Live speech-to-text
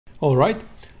Alright,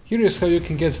 here is how you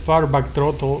can get Firebug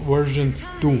Throttle version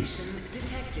 2.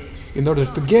 In order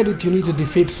to get it, you need to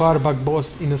defeat Firebug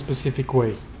boss in a specific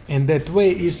way. And that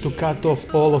way is to cut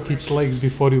off all of its legs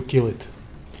before you kill it.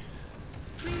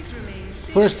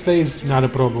 First phase, not a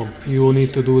problem, you will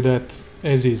need to do that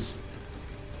as is.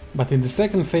 But in the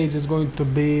second phase it's going to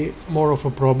be more of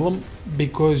a problem,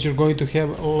 because you're going to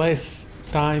have less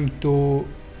time to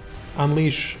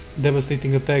unleash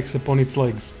devastating attacks upon its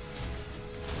legs.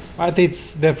 But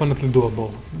it's definitely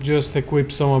doable. Just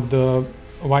equip some of the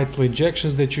vital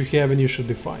injections that you have and you should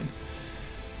be fine.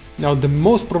 Now the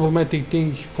most problematic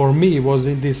thing for me was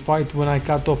in this fight when I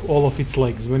cut off all of its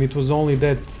legs, when it was only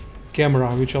that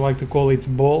camera, which I like to call its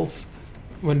balls,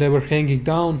 when they were hanging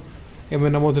down, and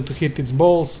when I wanted to hit its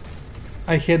balls,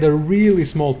 I had a really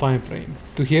small time frame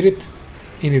to hit it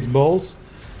in its balls.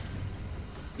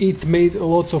 It made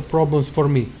lots of problems for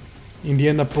me. In the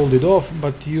end I pulled it off,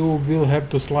 but you will have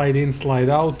to slide in, slide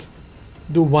out,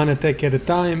 do one attack at a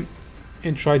time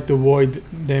and try to avoid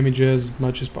damage as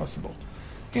much as possible.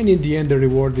 And in the end the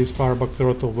reward is Firebug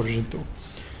Throttle version 2.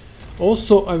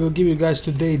 Also, I will give you guys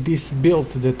today this build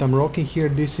that I'm rocking here.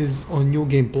 This is on New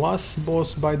Game Plus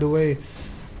boss, by the way.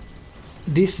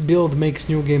 This build makes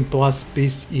New Game Plus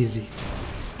piece easy.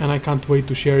 And I can't wait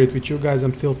to share it with you guys.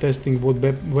 I'm still testing what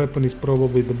weapon is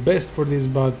probably the best for this,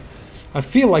 but I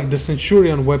feel like the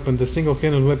Centurion weapon, the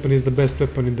single-handed weapon, is the best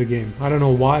weapon in the game. I don't know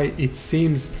why, it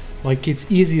seems like it's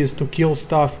easiest to kill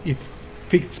stuff, it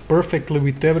fits perfectly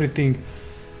with everything,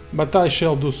 but I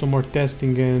shall do some more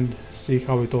testing and see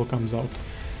how it all comes out.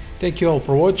 Thank you all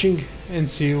for watching and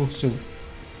see you soon.